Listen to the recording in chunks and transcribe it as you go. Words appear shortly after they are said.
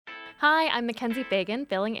Hi, I'm Mackenzie Fagan,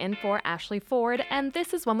 filling in for Ashley Ford, and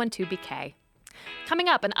this is 112BK. Coming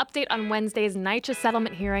up, an update on Wednesday's NYCHA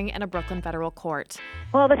settlement hearing in a Brooklyn federal court.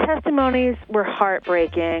 Well, the testimonies were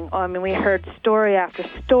heartbreaking. We heard story after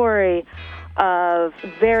story of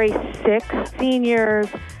very sick seniors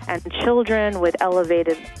and children with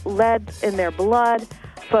elevated lead in their blood,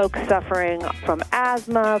 folks suffering from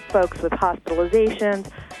asthma, folks with hospitalizations,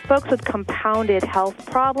 folks with compounded health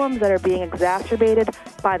problems that are being exacerbated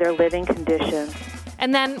by their living conditions.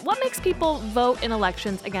 And then, what makes people vote in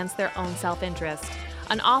elections against their own self-interest?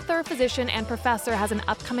 An author, physician, and professor has an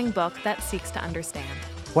upcoming book that seeks to understand.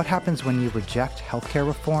 What happens when you reject healthcare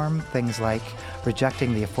reform, things like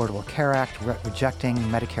rejecting the Affordable Care Act, rejecting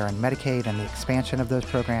Medicare and Medicaid and the expansion of those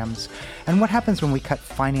programs? And what happens when we cut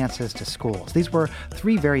finances to schools? These were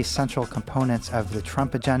three very central components of the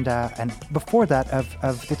Trump agenda and before that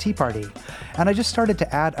of the Tea Party. And I just started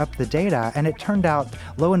to add up the data, and it turned out,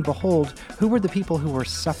 lo and behold, who were the people who were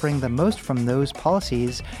suffering the most from those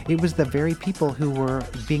policies? It was the very people who were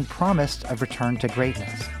being promised a return to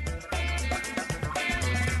greatness.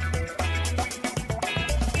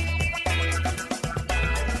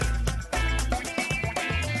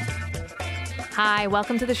 Hi,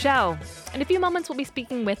 welcome to the show. In a few moments, we'll be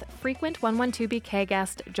speaking with frequent 112BK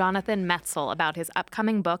guest Jonathan Metzl about his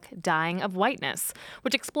upcoming book, Dying of Whiteness,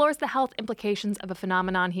 which explores the health implications of a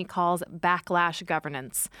phenomenon he calls backlash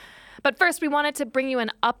governance. But first, we wanted to bring you an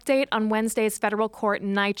update on Wednesday's federal court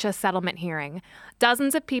NYCHA settlement hearing.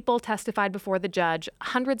 Dozens of people testified before the judge.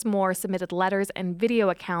 Hundreds more submitted letters and video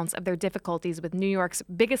accounts of their difficulties with New York's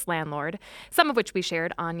biggest landlord, some of which we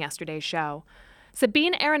shared on yesterday's show.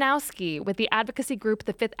 Sabine Aronowski with the advocacy group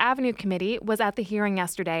the Fifth Avenue Committee was at the hearing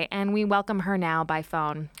yesterday, and we welcome her now by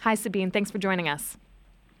phone. Hi, Sabine. Thanks for joining us.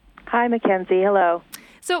 Hi, Mackenzie. Hello.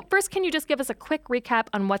 So first, can you just give us a quick recap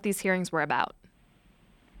on what these hearings were about?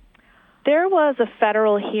 There was a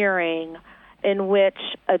federal hearing in which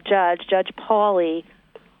a judge, Judge Pauley,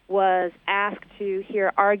 was asked to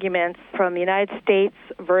hear arguments from the United States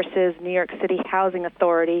versus New York City Housing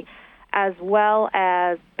Authority, as well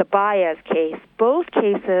as the Baez case. Both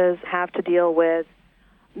cases have to deal with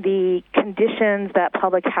the conditions that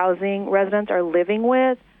public housing residents are living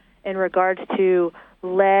with in regards to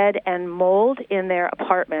lead and mold in their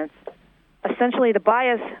apartments. Essentially, the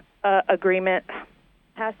Baez agreement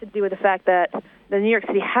has to do with the fact that the New York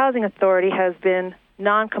City Housing Authority has been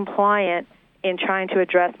non-compliant in trying to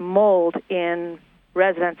address mold in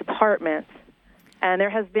residents' apartments. And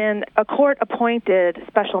there has been a court-appointed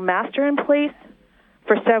special master in place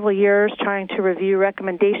for several years trying to review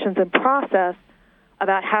recommendations and process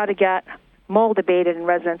about how to get mold abated in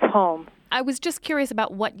residents' homes. I was just curious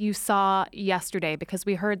about what you saw yesterday, because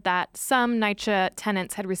we heard that some NYCHA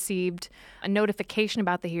tenants had received a notification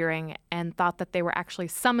about the hearing and thought that they were actually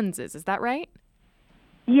summonses. Is that right?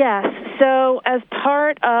 Yes. So as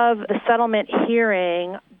part of the settlement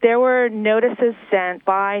hearing, there were notices sent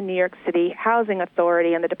by New York City Housing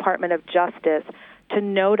Authority and the Department of Justice to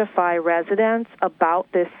notify residents about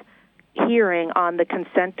this hearing on the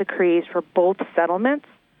consent decrees for both settlements.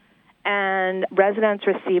 And residents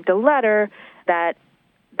received a letter that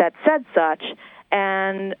said such,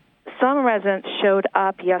 and some residents showed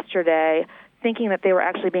up yesterday thinking that they were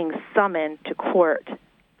actually being summoned to court.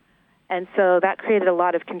 And so that created a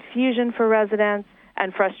lot of confusion for residents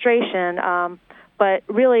and frustration, but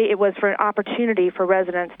really it was for an opportunity for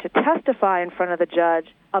residents to testify in front of the judge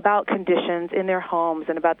about conditions in their homes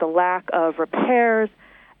and about the lack of repairs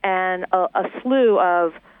and a slew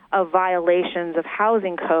of violations of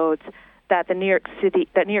housing codes that New York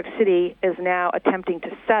City is now attempting to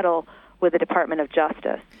settle with the Department of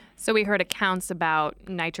Justice. So we heard accounts about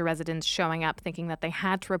NYCHA residents showing up thinking that they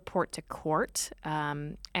had to report to court,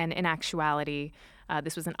 and in actuality,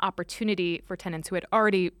 this was an opportunity for tenants who had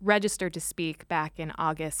already registered to speak back in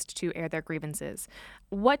August to air their grievances.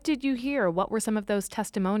 What did you hear? What were some of those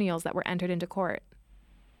testimonials that were entered into court?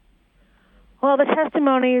 Well, the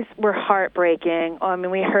testimonies were heartbreaking.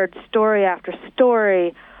 We heard story after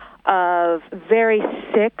story of very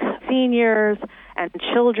sick seniors and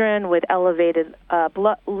children with elevated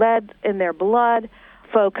lead in their blood,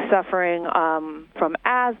 folks suffering from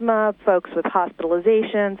asthma, folks with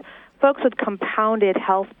hospitalizations, folks with compounded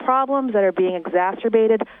health problems that are being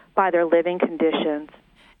exacerbated by their living conditions.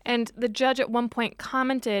 And the judge at one point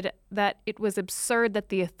commented that it was absurd that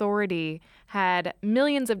the authority had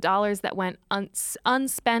millions of dollars that went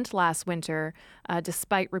unspent last winter,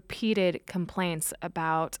 despite repeated complaints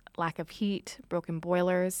about lack of heat, broken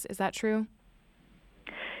boilers. Is that true?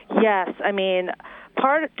 Yes.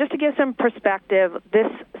 Just to give some perspective, this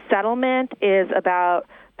settlement is about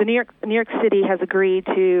New York City has agreed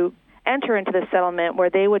to enter into the settlement where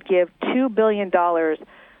they would give $2 billion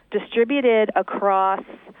distributed across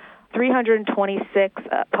 326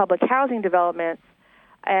 public housing developments.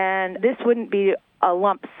 And this wouldn't be a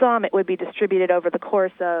lump sum. It would be distributed over the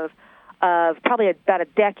course of probably about a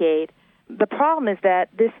decade. The problem is that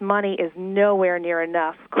this money is nowhere near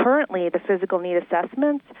enough. Currently, the physical need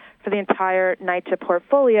assessments for the entire NYCHA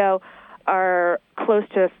portfolio are close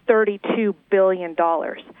to $32 billion.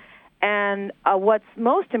 And what's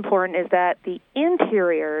most important is that the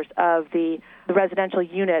interiors of the residential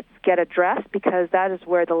units get addressed, because that is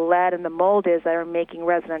where the lead and the mold is that are making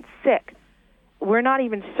residents sick. We're not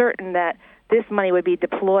even certain that this money would be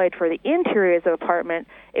deployed for the interiors of apartment.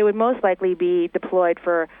 It would most likely be deployed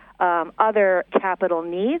for other capital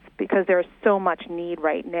needs, because there's so much need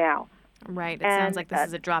right now. Right. It sounds like this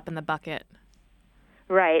is a drop in the bucket.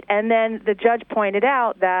 Right. And then the judge pointed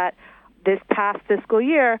out that this past fiscal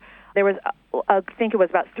year, there was, I think it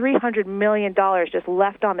was about $300 million just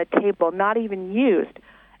left on the table, not even used.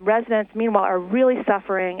 Residents, meanwhile, are really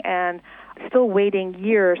suffering and still waiting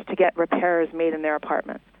years to get repairs made in their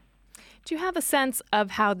apartments. Do you have a sense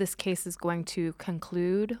of how this case is going to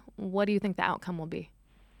conclude? What do you think the outcome will be?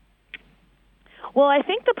 Well, I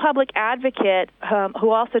think the public advocate, who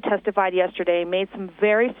also testified yesterday, made some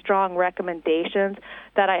very strong recommendations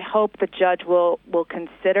that I hope the judge will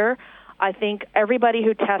consider. I think everybody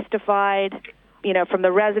who testified, from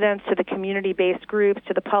the residents to the community-based groups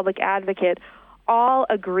to the public advocate, all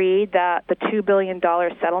agreed that the $2 billion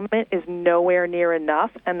settlement is nowhere near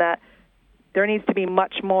enough, and that there needs to be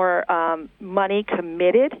much more money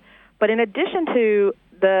committed. But in addition to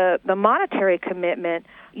the monetary commitment,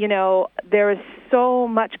 there is so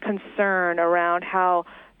much concern around how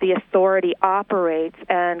the authority operates,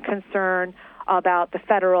 and concern about the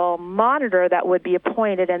federal monitor that would be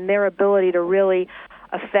appointed and their ability to really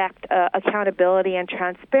affect accountability and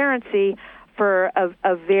transparency for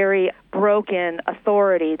a very broken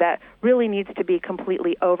authority that really needs to be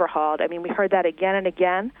completely overhauled. I mean, we heard that again and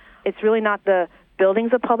again. It's really not the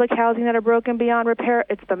buildings of public housing that are broken beyond repair.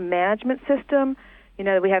 It's the management system.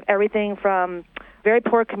 We have everything from very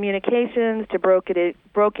poor communications to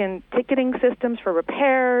broken ticketing systems for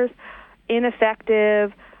repairs,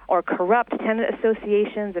 ineffective or corrupt tenant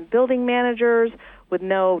associations and building managers with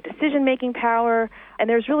no decision-making power. And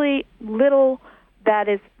there's really little that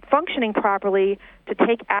is functioning properly to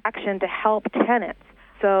take action to help tenants.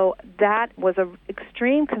 So that was an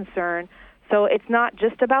extreme concern. So it's not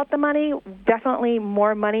just about the money. Definitely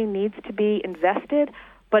more money needs to be invested,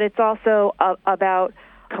 but it's also about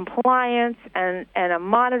compliance and a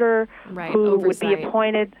monitor who would be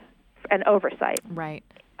appointed, and oversight. Right.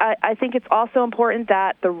 I think it's also important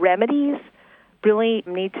that the remedies really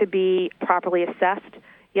need to be properly assessed.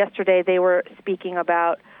 Yesterday they were speaking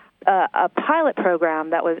about a pilot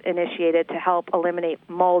program that was initiated to help eliminate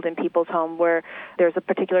mold in people's home, where there's a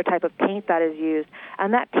particular type of paint that is used,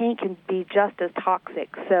 and that paint can be just as toxic.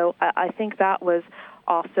 So I think that was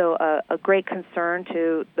also a great concern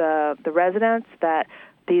to the residents, that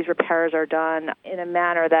these repairs are done in a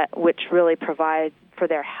manner which really provides for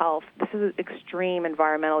their health. This is an extreme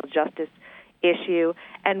environmental justice issue,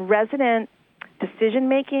 and resident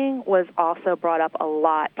decision-making was also brought up a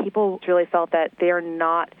lot. People really felt that they are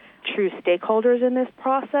not true stakeholders in this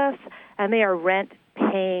process, and they are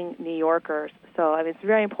rent-paying New Yorkers. So, it's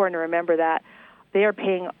very important to remember that they are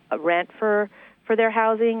paying rent for their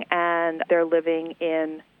housing, and they're living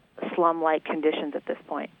in slum-like conditions at this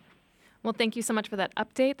point. Well, thank you so much for that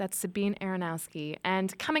update. That's Sabine Aronowski.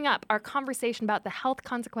 And coming up, our conversation about the health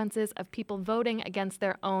consequences of people voting against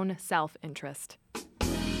their own self-interest.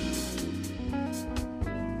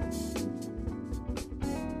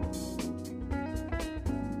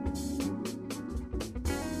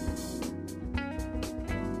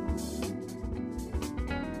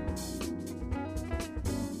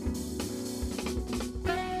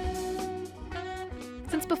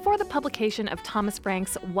 Before the publication of Thomas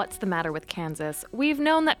Frank's What's the Matter with Kansas, we've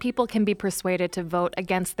known that people can be persuaded to vote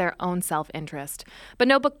against their own self-interest. But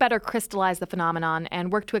no book better crystallized the phenomenon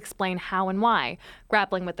and worked to explain how and why,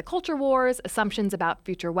 grappling with the culture wars, assumptions about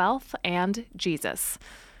future wealth, and Jesus.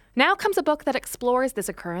 Now comes a book that explores this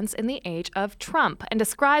occurrence in the age of Trump and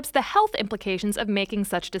describes the health implications of making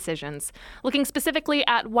such decisions, looking specifically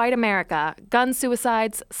at white America, gun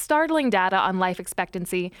suicides, startling data on life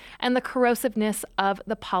expectancy, and the corrosiveness of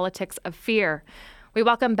the politics of fear. We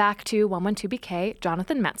welcome back to 112BK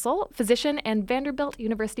Jonathan Metzl, physician and Vanderbilt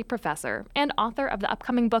University professor, and author of the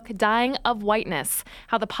upcoming book Dying of Whiteness: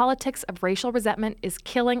 How the Politics of Racial Resentment is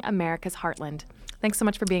Killing America's Heartland. Thanks so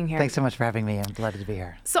much for being here. Thanks so much for having me. I'm delighted to be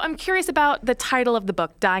here. So I'm curious about the title of the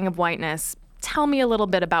book, Dying of Whiteness. Tell me a little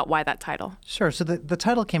bit about why that title. Sure. So the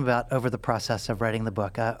title came about over the process of writing the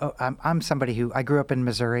book. I'm somebody who, I grew up in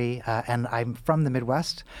Missouri, and I'm from the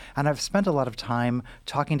Midwest, and I've spent a lot of time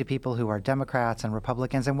talking to people who are Democrats and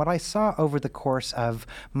Republicans. And what I saw over the course of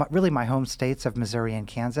my home states of Missouri and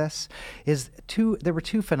Kansas is there were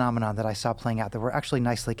two phenomena that I saw playing out that were actually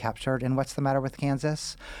nicely captured in What's the Matter with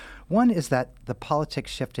Kansas. One is that the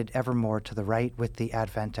politics shifted ever more to the right with the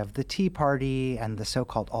advent of the Tea Party and the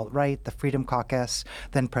so-called alt-right, the Freedom Caucus,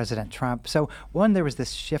 then President Trump. So one, there was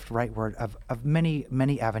this shift rightward of many,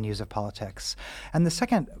 many avenues of politics. And the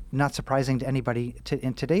second, not surprising to anybody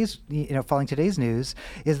in today's, following today's news,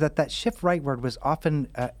 is that shift rightward was often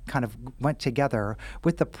kind of went together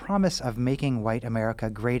with the promise of making white America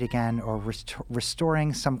great again, or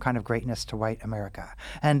restoring some kind of greatness to white America.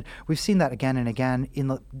 And we've seen that again and again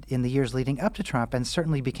in the years leading up to Trump, and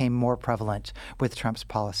certainly became more prevalent with Trump's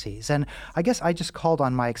policies. And I guess I just called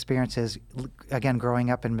on my experiences, again,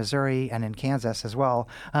 growing up in Missouri and in Kansas as well,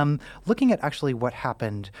 looking at actually what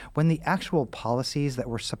happened when the actual policies that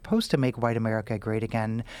were supposed to make white America great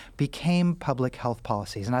again became public health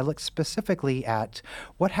policies. And I looked specifically at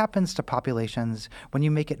what happens to populations when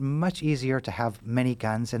you make it much easier to have many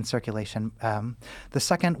guns in circulation. The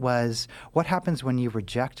second was what happens when you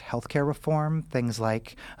reject healthcare reform, things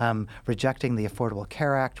like rejecting the Affordable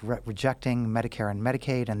Care Act, rejecting Medicare and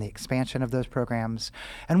Medicaid and the expansion of those programs,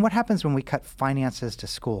 and what happens when we cut finances to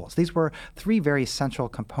schools. These were three very central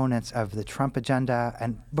components of the Trump agenda,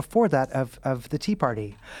 and before that of the Tea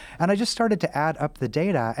Party. And I just started to add up the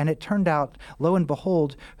data, and it turned out, lo and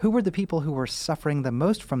behold, who were the people who were suffering the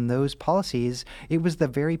most from those policies? It was the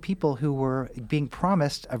very people who were being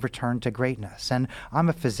promised a return to greatness. And I'm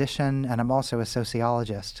a physician, and I'm also a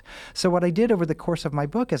sociologist. So what I did over the course of my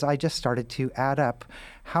book is I just started to add up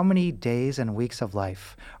how many days and weeks of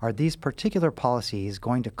life are these particular policies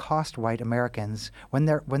going to cost white Americans when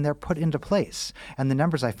they're put into place. And the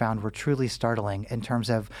numbers I found were truly startling in terms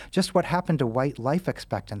of just what happened to white life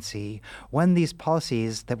expectancy when these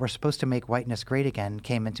policies that were supposed to make whiteness great again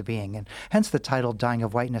came into being. And hence the title Dying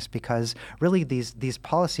of Whiteness, because really these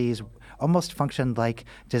policies almost functioned like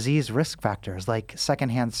disease risk factors, like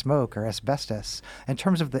secondhand smoke or asbestos, in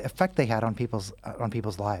terms of the effect they had on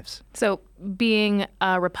people's lives. So being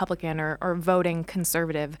a Republican or voting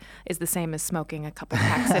conservative is the same as smoking a couple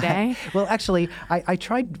packs a day? Well, actually, I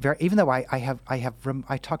tried even though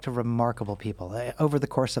I talk to remarkable people. Over the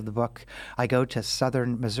course of the book, I go to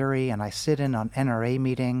southern Missouri and I sit in on NRA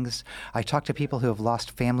meetings. I talk to people who have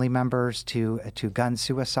lost family members to gun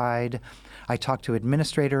suicide. I talked to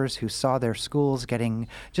administrators who saw their schools getting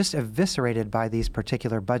just eviscerated by these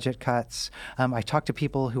particular budget cuts. I talked to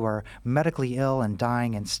people who are medically ill and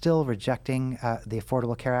dying and still rejecting the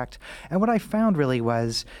Affordable Care Act. And what I found really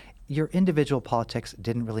was your individual politics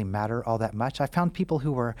didn't really matter all that much. I found people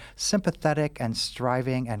who were sympathetic and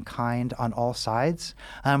striving and kind on all sides.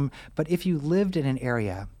 But if you lived in an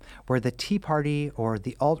area where the Tea Party or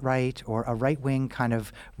the alt-right or a right-wing kind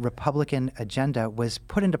of Republican agenda was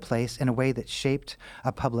put into place in a way that shaped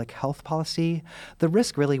a public health policy, the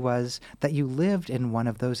risk really was that you lived in one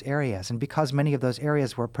of those areas. And because many of those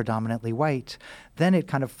areas were predominantly white, then it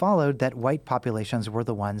kind of followed that white populations were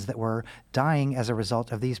the ones that were dying as a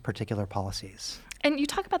result of these particular policies. And you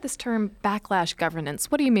talk about this term backlash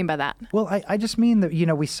governance. What do you mean by that? Well, I just mean that,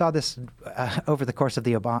 we saw this over the course of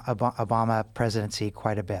the Obama presidency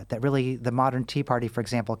quite a bit, that really the modern Tea Party, for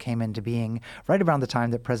example, came into being right around the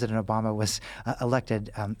time that President Obama was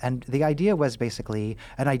elected. And the idea was basically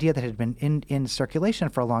an idea that had been in circulation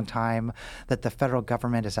for a long time, that the federal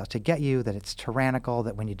government is out to get you, that it's tyrannical,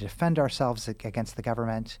 that we need to defend ourselves against the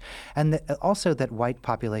government, and also that white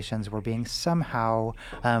populations were being somehow,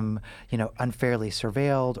 unfairly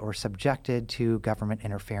surveilled or subjected to government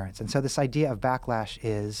interference. And so this idea of backlash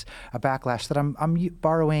is a backlash that I'm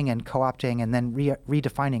borrowing and co-opting and then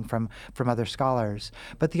redefining from other scholars.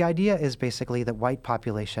 But the idea is basically that white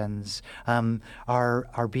populations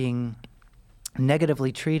are being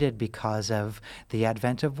negatively treated because of the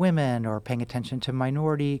advent of women or paying attention to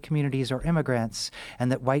minority communities or immigrants, and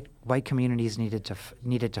that white communities needed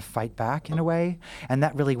to fight back in a way. And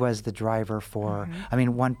that really was the driver for,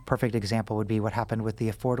 one perfect example would be what happened with the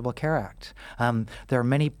Affordable Care Act. There are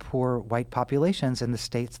many poor white populations in the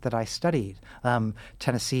states that I studied.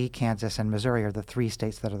 Tennessee, Kansas, and Missouri are the three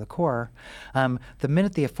states that are the core. The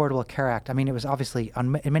minute the Affordable Care Act, it was obviously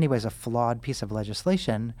in many ways a flawed piece of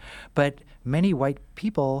legislation, but many white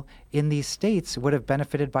people in these states would have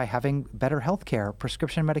benefited by having better health care,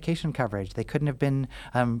 prescription medication coverage. They couldn't have been,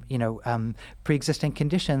 pre-existing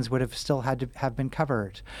conditions would have still had to have been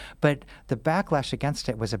covered. But the backlash against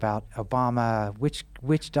it was about Obama,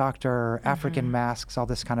 witch doctor, African masks, all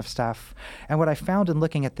this kind of stuff. And what I found in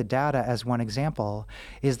looking at the data as one example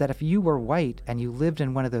is that if you were white and you lived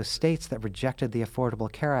in one of those states that rejected the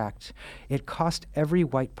Affordable Care Act, it cost every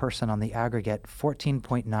white person on the aggregate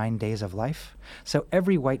 14.9 days of life. So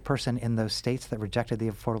every white person in those states that rejected the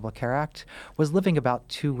Affordable Care Act was living about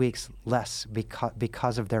 2 weeks less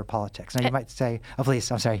because of their politics. Now you might say, oh, please,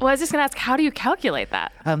 I'm sorry. Well, I was just going to ask, how do you calculate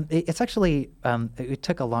that? It's actually, it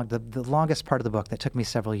took the longest part of the book that took me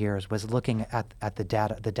several years was looking at the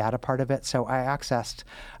data part of it. So I accessed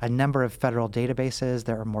a number of federal databases.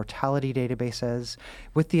 There are mortality databases.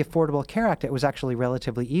 With the Affordable Care Act, it was actually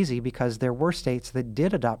relatively easy because there were states that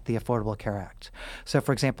did adopt the Affordable Care Act. So,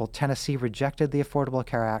 for example, Tennessee rejected the Affordable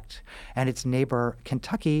Care Act, and its neighbor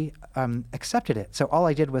Kentucky accepted it. So all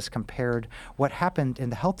I did was compared what happened in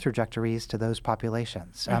the health trajectories to those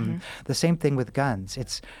populations. The same thing with guns.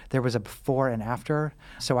 There was a before and after.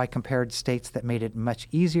 So I compared states that made it much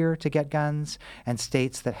easier to get guns and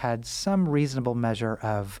states that had some reasonable measure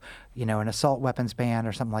of an assault weapons ban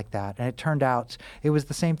or something like that. And it turned out it was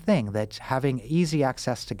the same thing, that having easy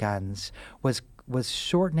access to guns was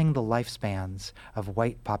shortening the lifespans of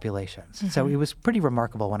white populations. So it was pretty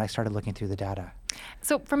remarkable when I started looking through the data.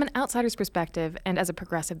 So from an outsider's perspective, and as a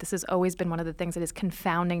progressive, this has always been one of the things that is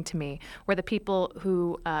confounding to me, where the people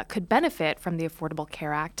who could benefit from the Affordable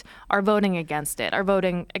Care Act are voting against it, are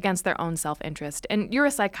voting against their own self-interest. And you're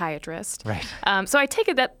a psychiatrist. Right. So I take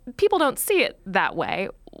it that people don't see it that way.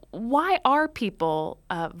 Why are people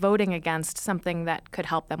voting against something that could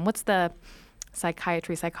help them? What's the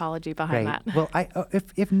psychology behind that? Well,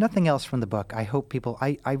 if nothing else from the book, I hope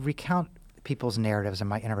I recount people's narratives and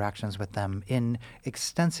my interactions with them in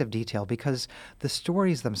extensive detail because the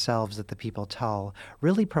stories themselves that the people tell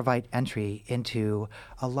really provide entry into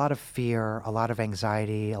a lot of fear, a lot of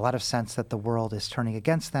anxiety, a lot of sense that the world is turning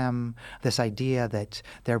against them, this idea that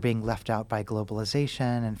they're being left out by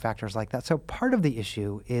globalization and factors like that. So part of the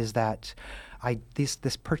issue is that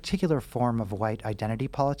this particular form of white identity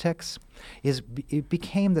politics it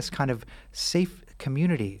became this kind of safe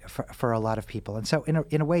community for a lot of people. And so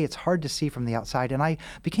in a way, it's hard to see from the outside. And I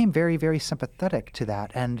became very, very sympathetic to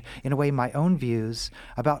that. And in a way, my own views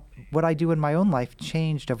about what I do in my own life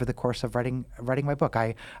changed over the course of writing my book.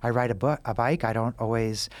 I ride a bike. I don't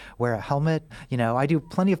always wear a helmet. I do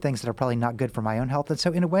plenty of things that are probably not good for my own health. And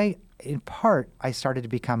so in a way, in part, I started to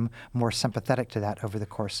become more sympathetic to that over the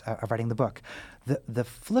course of writing the book. The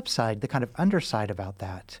flip side, the kind of underside about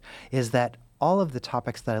that, is that all of the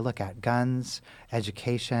topics that I look at, guns,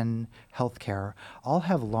 education, healthcare, all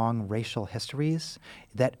have long racial histories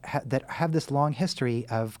that have this long history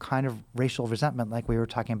of kind of racial resentment like we were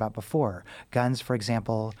talking about before. Guns, for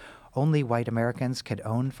example, only white Americans could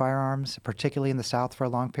own firearms, particularly in the South for a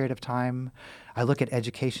long period of time. I look at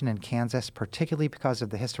education in Kansas, particularly because of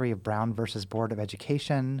the history of Brown versus Board of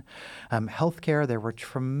Education. Healthcare, there were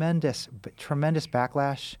tremendous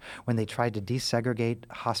backlash when they tried to desegregate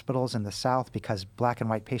hospitals in the South because black and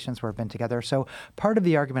white patients were been together. So part of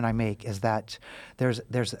the argument I make is that there's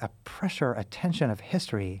a tension of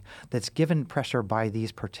history that's given pressure by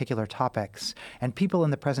these particular topics, and people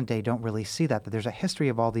in the present day don't really see that there's a history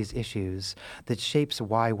of all these issues that shapes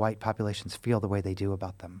why white populations feel the way they do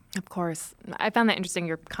about them. Of course. I found that interesting,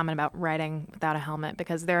 your comment about riding without a helmet,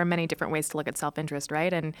 because there are many different ways to look at self-interest,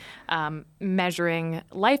 right? And measuring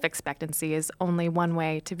life expectancy is only one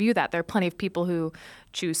way to view that. There are plenty of people who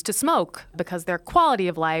choose to smoke because their quality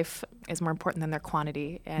of life is more important than their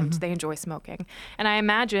quantity, and they enjoy smoking. And I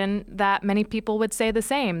imagine that many people would say the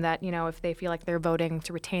same, that, if they feel like they're voting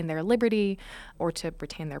to retain their liberty or to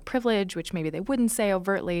retain their privilege, which maybe they wouldn't say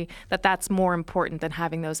overtly, that's more important than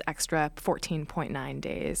having those extra 14.9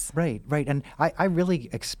 days. Right. And I really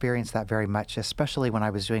experienced that very much, especially when I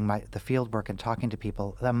was doing the field work and talking to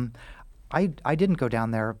people. I didn't go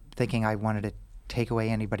down there thinking I wanted to take away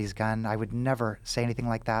anybody's gun. I would never say anything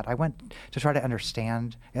like that. I went to try to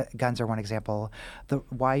understand, guns are one example,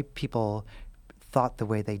 why people thought the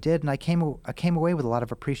way they did. And I came away with a lot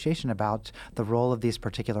of appreciation about the role of these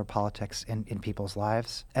particular politics in people's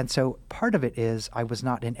lives. And so part of it is I was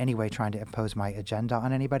not in any way trying to impose my agenda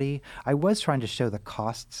on anybody. I was trying to show the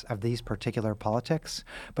costs of these particular politics,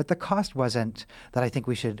 but the cost wasn't that I think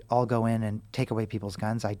we should all go in and take away people's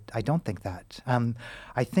guns. I don't think that.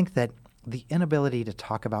 I think that the inability to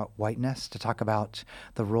talk about whiteness, to talk about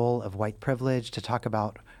the role of white privilege, to talk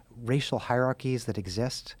about racial hierarchies that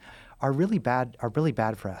exist are really bad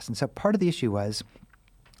for us. And so part of the issue was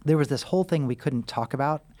there was this whole thing we couldn't talk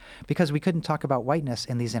about because we couldn't talk about whiteness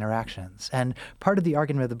in these interactions. And part of the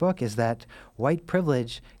argument of the book is that white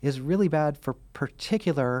privilege is really bad for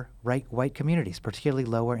particular white communities, particularly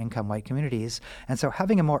lower income white communities. And so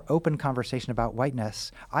having a more open conversation about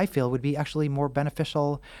whiteness, I feel, would be actually more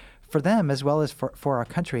beneficial for them as well as for our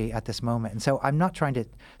country at this moment. And so I'm not trying to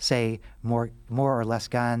say more or less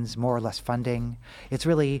guns, more or less funding. It's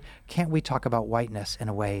really, can't we talk about whiteness in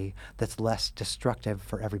a way that's less destructive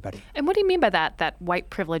for everybody? And what do you mean by that white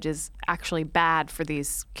privilege is actually bad for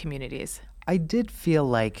these communities? I did feel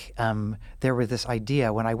like there was this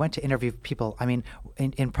idea when I went to interview people. I mean,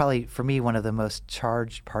 in probably for me one of the most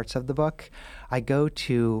charged parts of the book, I go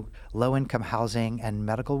to low-income housing and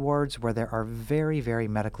medical wards where there are very, very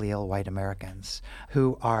medically ill white Americans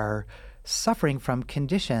who are suffering from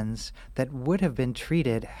conditions that would have been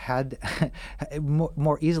treated had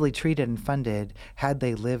more easily treated and funded had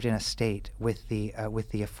they lived in a state with the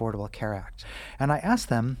Affordable Care Act. And I asked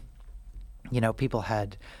them, people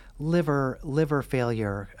had liver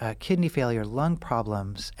failure, kidney failure, lung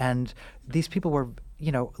problems, and these people were,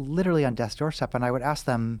 literally on death's doorstep. And I would ask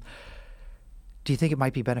them, do you think it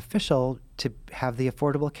might be beneficial to have the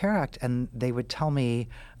Affordable Care Act? And they would tell me,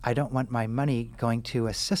 I don't want my money going to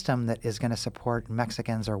a system that is going to support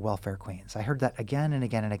Mexicans or welfare queens. I heard that again and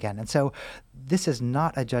again and again. And so this is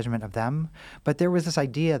not a judgment of them, but there was this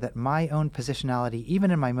idea that my own positionality, even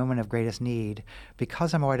in my moment of greatest need,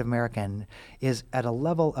 because I'm a white American, is at a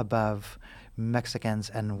level above Mexicans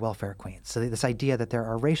and welfare queens. So this idea that there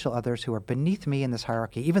are racial others who are beneath me in this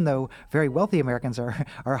hierarchy, even though very wealthy Americans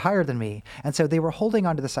are higher than me. And so they were holding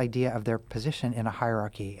on to this idea of their position in a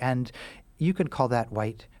hierarchy. And you could call that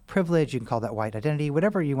white privilege, you can call that white identity,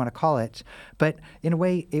 whatever you want to call it. But in a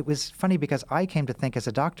way, it was funny because I came to think as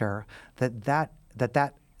a doctor that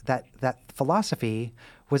philosophy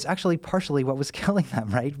was actually partially what was killing them,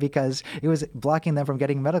 right? Because it was blocking them from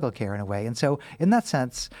getting medical care in a way. And so in that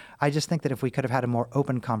sense, I just think that if we could have had a more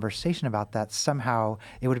open conversation about that, somehow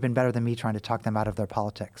it would have been better than me trying to talk them out of their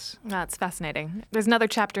politics. That's fascinating. There's another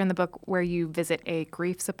chapter in the book where you visit a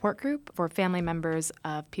grief support group for family members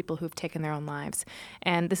of people who've taken their own lives.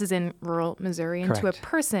 And this is in rural Missouri. And Correct. to a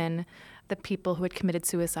person, the people who had committed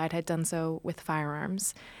suicide had done so with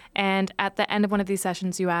firearms. And at the end of one of these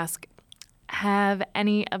sessions, you ask, have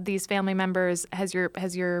any of these family members, has your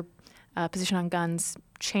position on guns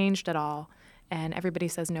changed at all? And everybody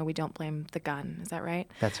says, no, we don't blame the gun. Is that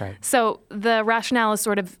right? That's right. So the rationale is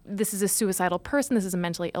sort of, this is a suicidal person, this is a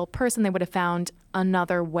mentally ill person. They would have found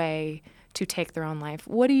another way to take their own life.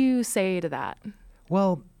 What do you say to that?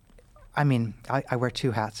 Well, I mean, I wear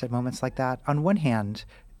two hats at moments like that. On one hand,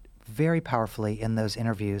 very powerfully in those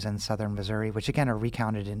interviews in southern Missouri, which again are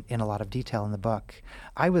recounted in a lot of detail in the book.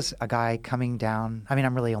 I was a guy coming down, I mean,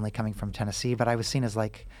 I'm really only coming from Tennessee, but I was seen as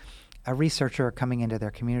like a researcher coming into their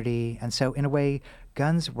community. And so in a way,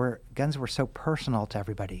 guns were so personal to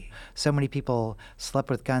everybody. So many people slept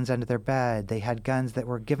with guns under their bed. They had guns that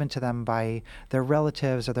were given to them by their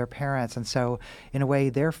relatives or their parents. And so in a way,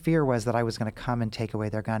 their fear was that I was going to come and take away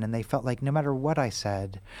their gun. And they felt like no matter what I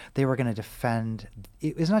said, they were going to defend.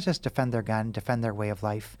 It was not just defend their gun, defend their way of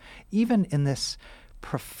life. Even in this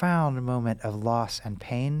profound moment of loss and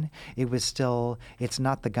pain, it's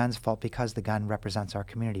not the gun's fault because the gun represents our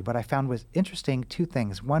community. What I found was interesting, two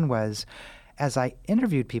things. One was, as I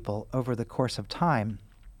interviewed people over the course of time,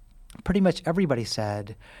 pretty much everybody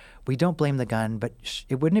said, we don't blame the gun, but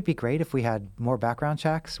wouldn't it be great if we had more background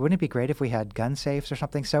checks? Wouldn't it be great if we had gun safes or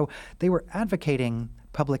something? So they were advocating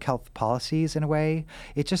public health policies in a way.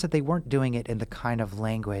 It's just that they weren't doing it in the kind of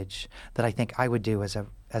language that I think I would do as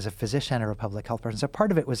a physician or a public health person. So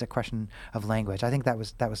part of it was a question of language. I think that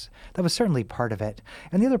was certainly part of it.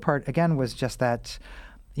 And the other part, again, was just that,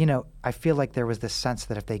 I feel like there was this sense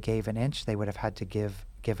that if they gave an inch, they would have had to give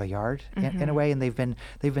a yard in a way. And they've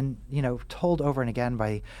been told over and again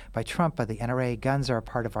by Trump, by the NRA, guns are a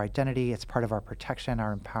part of our identity. It's part of our protection,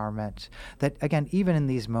 our empowerment. That again, even in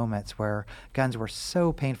these moments where guns were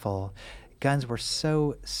so painful, guns were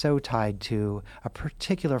so tied to a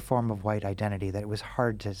particular form of white identity that it was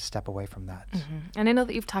hard to step away from that. Mm-hmm. And I know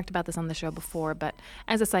that you've talked about this on the show before, but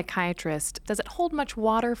as a psychiatrist, does it hold much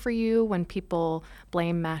water for you when people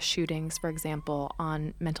blame mass shootings, for example,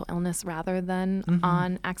 on mental illness rather than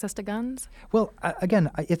on access to guns? Well, again,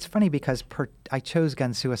 it's funny because I chose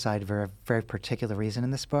gun suicide for a very particular reason in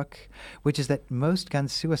this book, which is that most gun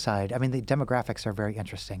suicide, I mean, the demographics are very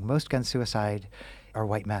interesting. Most gun suicide are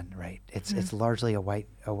white men, right? It's largely a white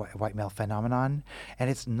male phenomenon, and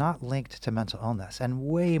it's not linked to mental illness. And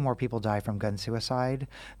way more people die from gun suicide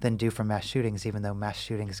than do from mass shootings, even though mass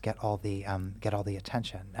shootings get all the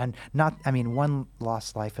attention. And one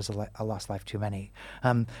lost life is a lost life too many.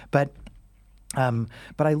 But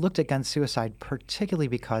I looked at gun suicide particularly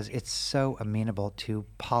because it's so amenable to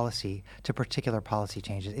particular policy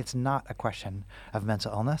changes. It's not a question of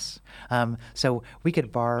mental illness. So we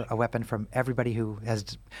could bar a weapon from everybody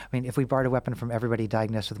if we barred a weapon from everybody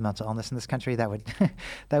diagnosed with mental illness in this country, that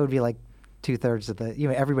would be like 2/3 of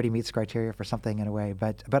everybody meets criteria for something in a way.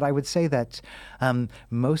 But I would say that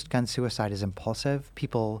most gun suicide is impulsive.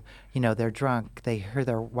 People, they're drunk, they hear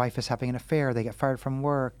their wife is having an affair, they get fired from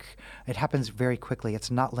work. It happens very quickly. It's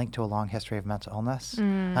not linked to a long history of mental illness.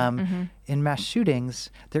 In mass shootings,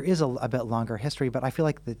 there is a bit longer history, but I feel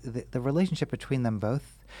like the relationship between them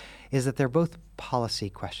both is that they're both policy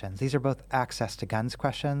questions. These are both access to guns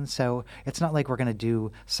questions. So it's not like we're going to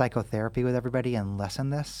do psychotherapy with everybody and lessen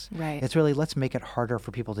this. Right. It's really, let's make it harder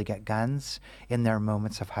for people to get guns in their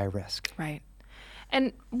moments of high risk. Right.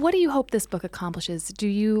 And what do you hope this book accomplishes? Do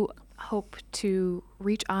you hope to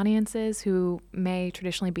reach audiences who may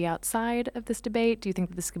traditionally be outside of this debate? Do you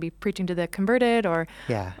think that this could be preaching to the converted, or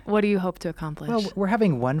what do you hope to accomplish? Well, we're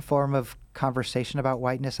having one form of conversation about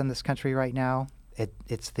whiteness in this country right now.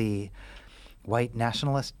 It's the white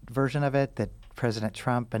nationalist version of it that President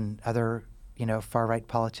Trump and other, far-right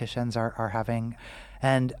politicians are having.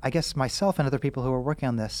 And I guess myself and other people who are working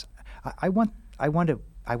on this, I want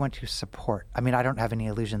to support. I don't have any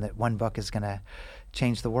illusion that one book is going to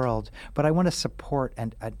change the world, but I want to support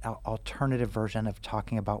an alternative version of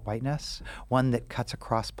talking about whiteness, one that cuts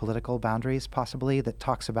across political boundaries possibly, that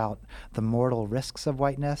talks about the mortal risks of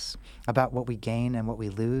whiteness, about what we gain and what we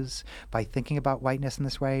lose by thinking about whiteness in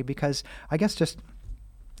this way. Because I guess just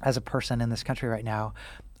as a person in this country right now,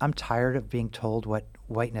 I'm tired of being told what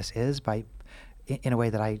whiteness is in a way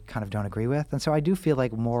that I kind of don't agree with. And so I do feel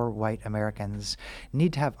like more white Americans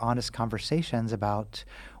need to have honest conversations about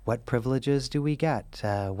what privileges do we get?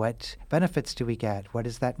 What benefits do we get? What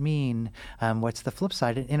does that mean? What's the flip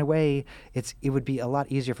side? In a way, it would be a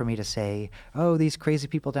lot easier for me to say, oh, these crazy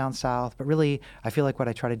people down south. But really, I feel like what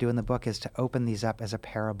I try to do in the book is to open these up as a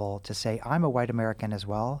parable, to say, I'm a white American as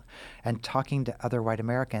well. And talking to other white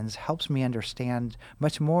Americans helps me understand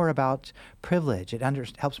much more about privilege. It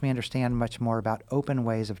helps me understand much more about open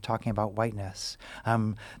ways of talking about whiteness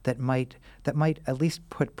that might at least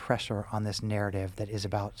put pressure on this narrative that is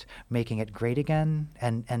about making it great again,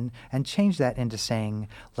 and change that into saying,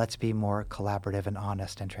 let's be more collaborative and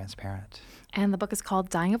honest and transparent. And the book is called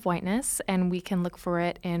Dying of Whiteness, and we can look for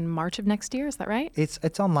it in March of next year. Is that right? It's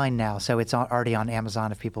online now, so it's already on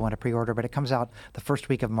Amazon if people want to pre-order, but it comes out the first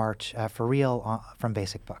week of March for real from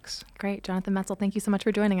Basic Books. Great. Jonathan Metzl, thank you so much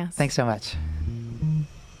for joining us. Thanks so much.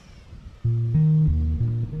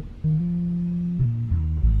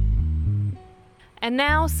 And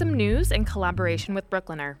now some news in collaboration with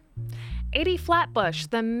Brooklyner. 80 Flatbush,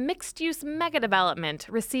 the mixed-use megadevelopment,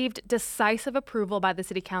 received decisive approval by the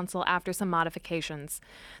City Council after some modifications.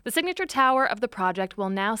 The signature tower of the project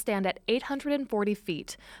will now stand at 840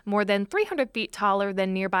 feet, more than 300 feet taller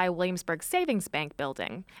than nearby Williamsburg Savings Bank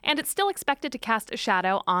building. And it's still expected to cast a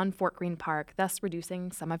shadow on Fort Greene Park, thus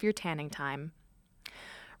reducing some of your tanning time.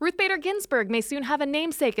 Ruth Bader Ginsburg may soon have a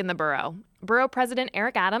namesake in the borough. Borough President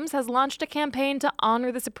Eric Adams has launched a campaign to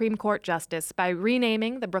honor the Supreme Court justice by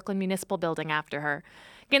renaming the Brooklyn Municipal Building after her.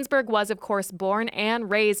 Ginsburg was, of course, born and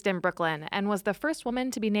raised in Brooklyn and was the first woman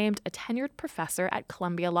to be named a tenured professor at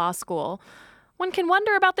Columbia Law School. One can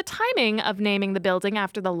wonder about the timing of naming the building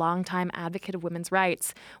after the longtime advocate of women's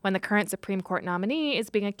rights, when the current Supreme Court nominee is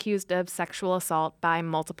being accused of sexual assault by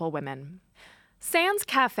multiple women. Sands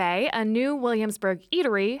Cafe, a new Williamsburg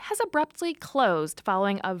eatery, has abruptly closed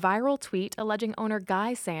following a viral tweet alleging owner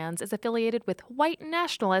Guy Sands is affiliated with white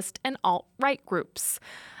nationalist and alt-right groups.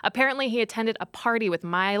 Apparently, he attended a party with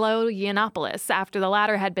Milo Yiannopoulos after the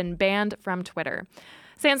latter had been banned from Twitter.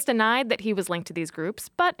 Sands denied that he was linked to these groups,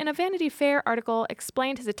 but in a Vanity Fair article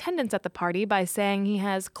explained his attendance at the party by saying he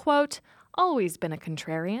has, quote, always been a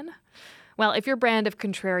contrarian. Well, if your brand of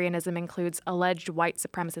contrarianism includes alleged white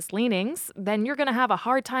supremacist leanings, then you're going to have a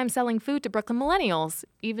hard time selling food to Brooklyn millennials,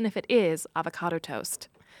 even if it is avocado toast.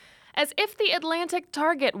 As if the Atlantic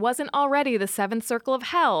Target wasn't already the seventh circle of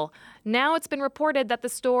hell, now it's been reported that the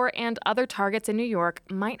store and other Targets in New York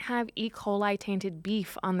might have E. coli-tainted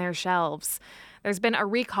beef on their shelves. There's been a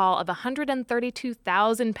recall of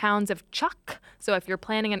 132,000 pounds of chuck, so if you're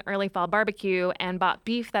planning an early fall barbecue and bought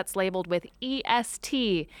beef that's labeled with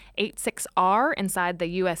EST86R inside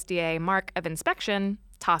the USDA mark of inspection,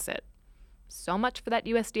 toss it. So much for that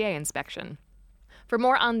USDA inspection. For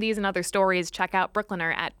more on these and other stories, check out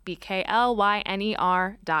Brooklyner at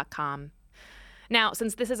BKLYNER.com. Now,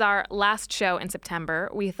 since this is our last show in September,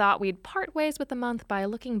 we thought we'd part ways with the month by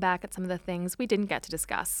looking back at some of the things we didn't get to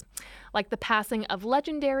discuss, like the passing of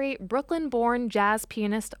legendary Brooklyn-born jazz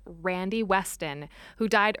pianist Randy Weston, who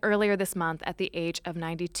died earlier this month at the age of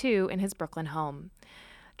 92 in his Brooklyn home.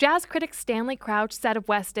 Jazz critic Stanley Crouch said of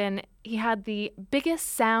Weston, he had the biggest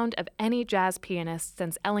sound of any jazz pianist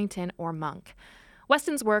since Ellington or Monk.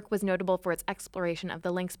 Weston's work was notable for its exploration of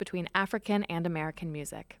the links between African and American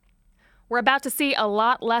music. We're about to see a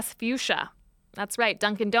lot less fuchsia. That's right,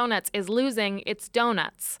 Dunkin' Donuts is losing its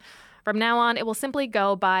donuts. From now on, it will simply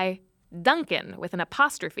go by Dunkin' with an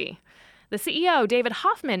apostrophe. The CEO, David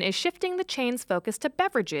Hoffman, is shifting the chain's focus to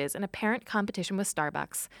beverages in apparent competition with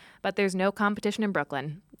Starbucks. But there's no competition in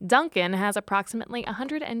Brooklyn. Dunkin' has approximately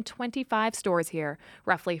 125 stores here,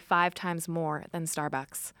 roughly 5 times more than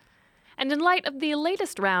Starbucks. And in light of the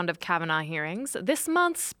latest round of Kavanaugh hearings, this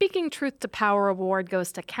month's Speaking Truth to Power Award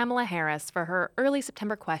goes to Kamala Harris for her early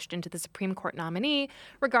September question to the Supreme Court nominee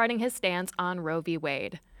regarding his stance on Roe v.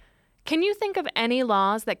 Wade. Can you think of any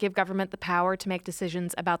laws that give government the power to make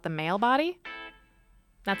decisions about the male body?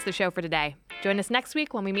 That's the show for today. Join us next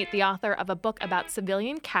week when we meet the author of a book about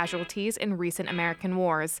civilian casualties in recent American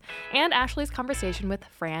wars, and Ashley's conversation with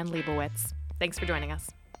Fran Lebowitz. Thanks for joining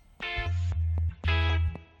us.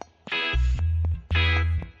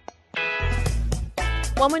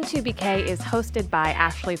 112BK is hosted by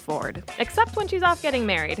Ashley Ford, except when she's off getting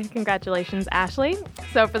married. Congratulations, Ashley.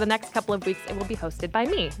 So for the next couple of weeks, it will be hosted by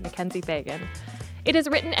me, Mackenzie Fagan. It is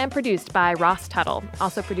written and produced by Ross Tuttle,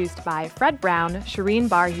 also produced by Fred Brown, Shireen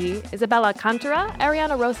Barhi, Isabella Cantora,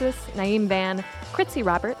 Ariana Rosas, Naeem Van, Kritzy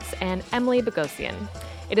Roberts, and Emily Bogosian.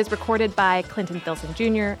 It is recorded by Clinton Filson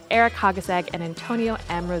Jr., Eric Hogaseg, and Antonio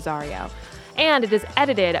M. Rosario. And it is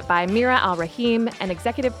edited by Mira Al-Rahim and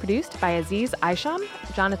executive produced by Aziz Aisham,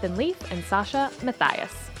 Jonathan Leaf, and Sasha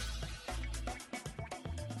Matthias.